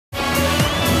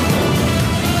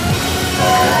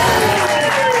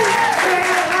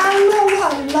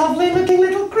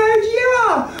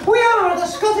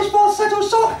artist, falsetto,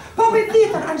 sock, puppet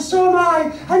theatre, and so am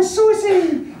I, and so is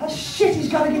he. Oh shit, he's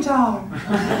got a guitar.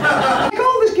 I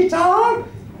call this guitar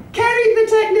Kerry the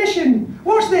Technician.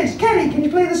 Watch this. Kerry, can you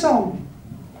play the song?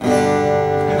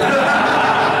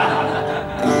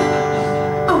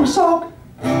 I'm a sock.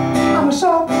 I'm a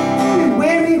sock. You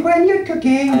wear me when you're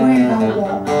cooking with a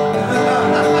wok.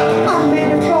 I'm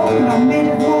made of cotton, I'm made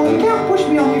of wool. You can't push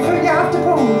me on your foot, you have to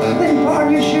pull. Then put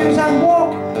on your shoes and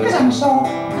walk, cause I'm a sock.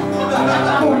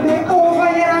 Put me over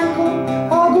your ankle,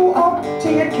 I'll go up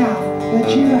to your calf. But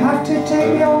you have to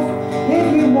take me off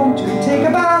if you want to take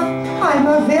a bath. I'm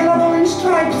available in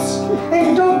stripes,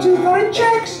 in dog tooth or in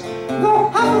checks. Though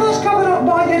half of us covered up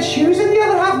by your shoes and the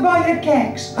other half by your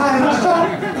kecks. I'm a sock,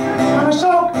 I'm a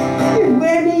sock. You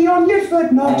wear me on your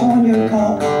foot, not on your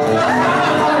cock.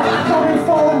 I'm coming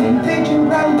falling in pigeon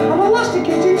ground. I'm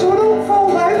elasticated so I don't fall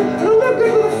down. And I look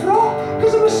good with a frock,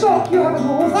 cause I'm a sock. You have a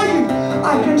go, thank you.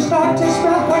 I can start to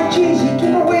smell quite cheesy,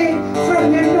 keep away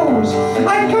from your nose.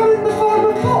 I come in the form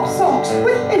of pop socks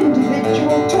with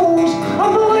individual toes.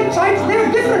 On the light sides,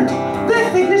 they're different. Their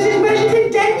thickness is measured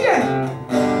in tenure.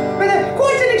 But they're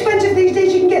quite inexpensive these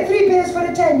days. You can get 3 pairs for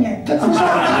a tenner. So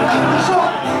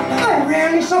I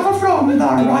rarely suffer from the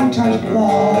writer's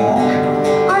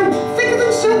block. I'm thicker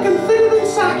than silk and thinner than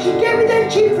sax. You get me dead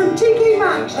cheap from TK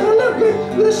Maxx. And I look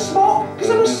good with a smock,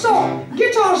 because I'm a sock.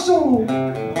 Guitar solo.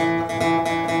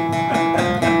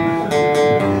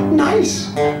 Nice.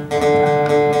 I'm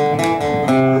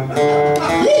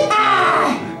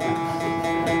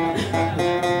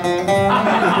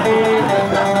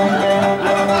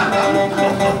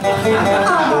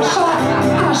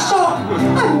a sock.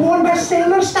 I'm worn by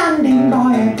sailors standing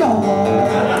by a dock.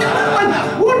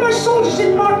 I'm worn by soldiers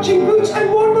in marching boots.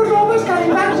 I'm worn by robbers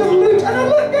carrying bags of loot. And I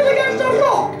look good against a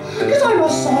rock, cause I'm a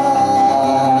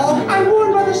sock. I'm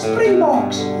worn by the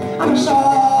Springboks. I'm a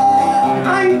sock.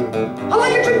 I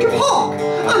like a drink of hock.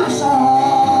 I'm a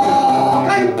sock.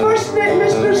 I impersonate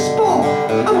Mr. Spock.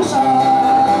 I'm a sock.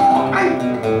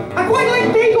 I quite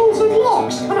like bagels and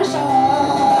lox. I'm a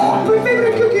sock. My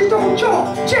favourite cookie is double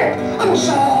chip. I'm a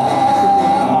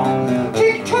sock.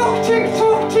 Tick tock, tick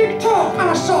tock, tick tock. I'm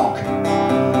a sock.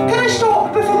 Can I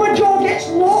stop before my jaw gets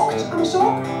locked? I'm a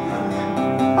sock.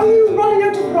 Are you running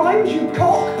out of rhymes, you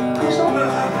cock? I'm a sock.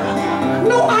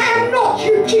 No, I am not,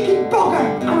 you cheeky bugger.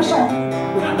 I'm a sock.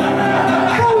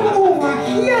 Come over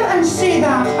here and say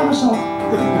that. I'm a sock.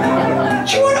 Do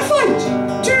you want to fight?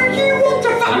 Do you want to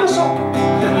fight? I'm a sock.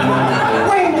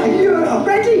 When you're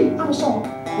ready, I'm a sock.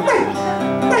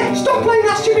 Right, stop playing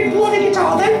that stupid bloody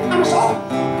guitar then. I'm a sock.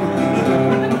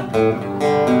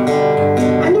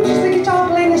 I notice the guitar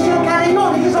playing is still carrying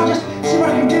on, because I'll just see what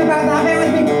I can do about that. Bear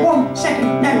with me. 1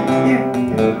 second. No, there.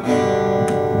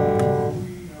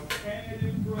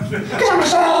 Because I'm a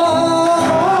sock.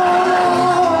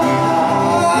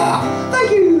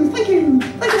 Thank you.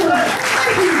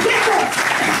 Get off.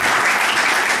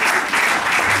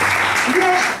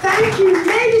 Yes, thank you.